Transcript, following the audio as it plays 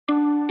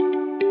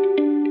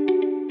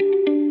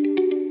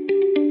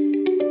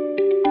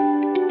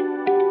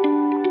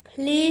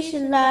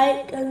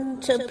like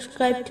and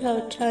subscribe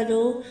to our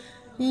channel.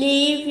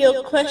 Leave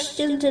your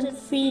questions and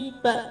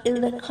feedback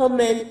in the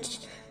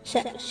comments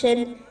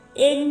section.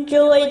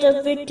 Enjoy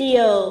the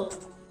video.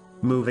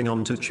 Moving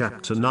on to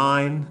chapter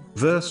 9,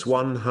 verse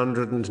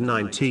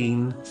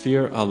 119.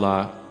 Fear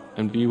Allah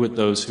and be with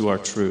those who are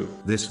true.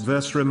 This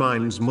verse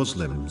reminds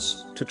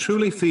Muslims to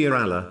truly fear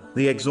Allah,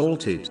 the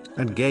Exalted,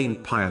 and gain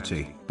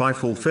piety by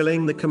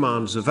fulfilling the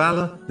commands of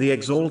Allah, the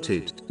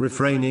Exalted,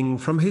 refraining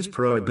from His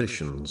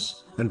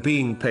prohibitions, and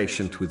being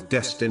patient with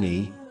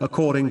destiny,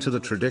 according to the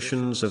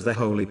traditions of the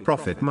Holy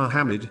Prophet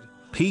Muhammad,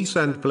 peace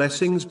and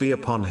blessings be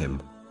upon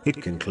him.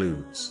 It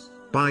concludes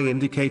by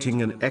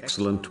indicating an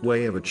excellent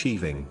way of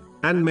achieving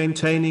and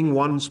maintaining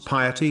one's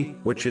piety,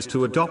 which is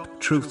to adopt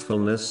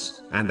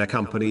truthfulness and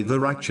accompany the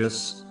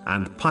righteous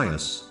and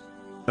pious.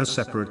 A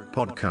separate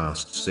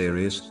podcast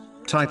series,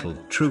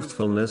 titled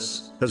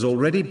Truthfulness, has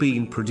already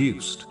been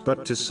produced,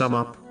 but to sum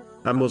up,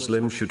 a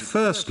Muslim should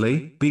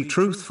firstly be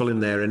truthful in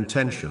their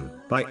intention,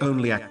 by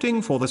only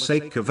acting for the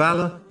sake of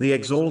Allah, the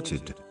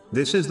Exalted.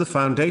 This is the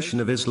foundation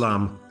of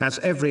Islam, as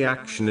every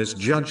action is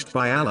judged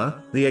by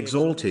Allah, the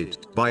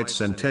Exalted, by its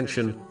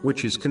intention,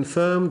 which is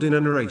confirmed in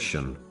a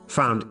narration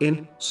found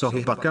in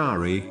Sahih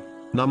Bukhari.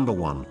 Number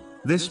 1.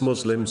 This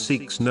Muslim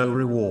seeks no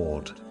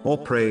reward or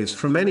praise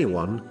from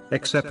anyone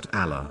except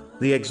Allah,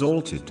 the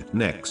Exalted.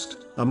 Next,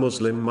 a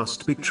Muslim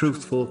must be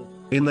truthful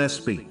in their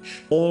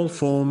speech. All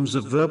forms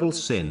of verbal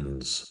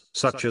sins,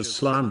 such as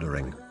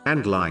slandering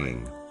and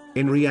lying,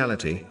 in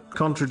reality,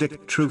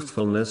 contradict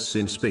truthfulness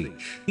in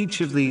speech.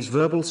 Each of these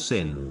verbal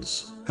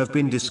sins have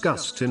been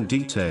discussed in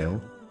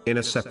detail in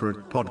a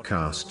separate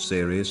podcast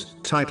series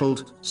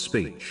titled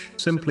Speech.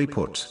 Simply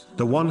put,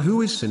 the one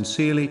who is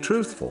sincerely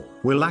truthful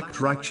will act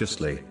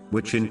righteously,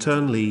 which in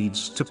turn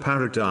leads to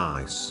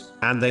paradise,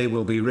 and they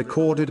will be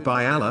recorded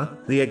by Allah,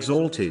 the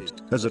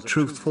Exalted, as a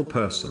truthful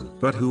person.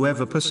 But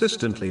whoever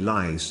persistently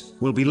lies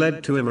will be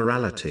led to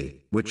immorality,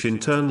 which in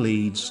turn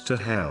leads to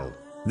hell.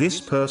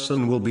 This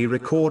person will be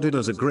recorded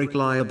as a great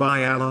liar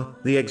by Allah,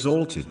 the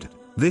Exalted.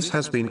 This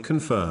has been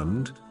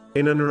confirmed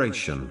in a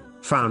narration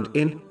found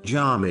in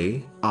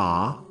Jami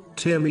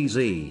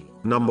Tirmizi,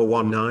 number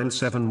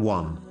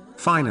 1971.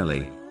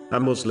 Finally, a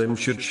Muslim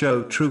should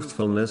show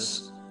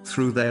truthfulness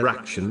through their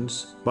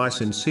actions by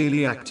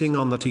sincerely acting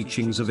on the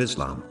teachings of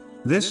Islam.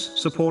 This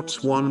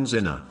supports one's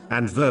inner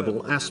and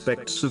verbal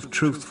aspects of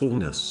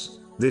truthfulness.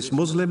 This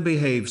Muslim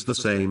behaves the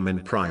same in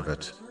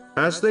private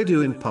as they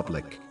do in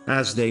public,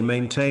 as they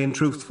maintain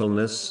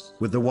truthfulness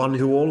with the one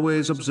who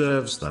always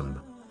observes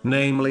them,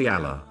 namely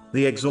Allah,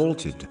 the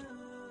Exalted.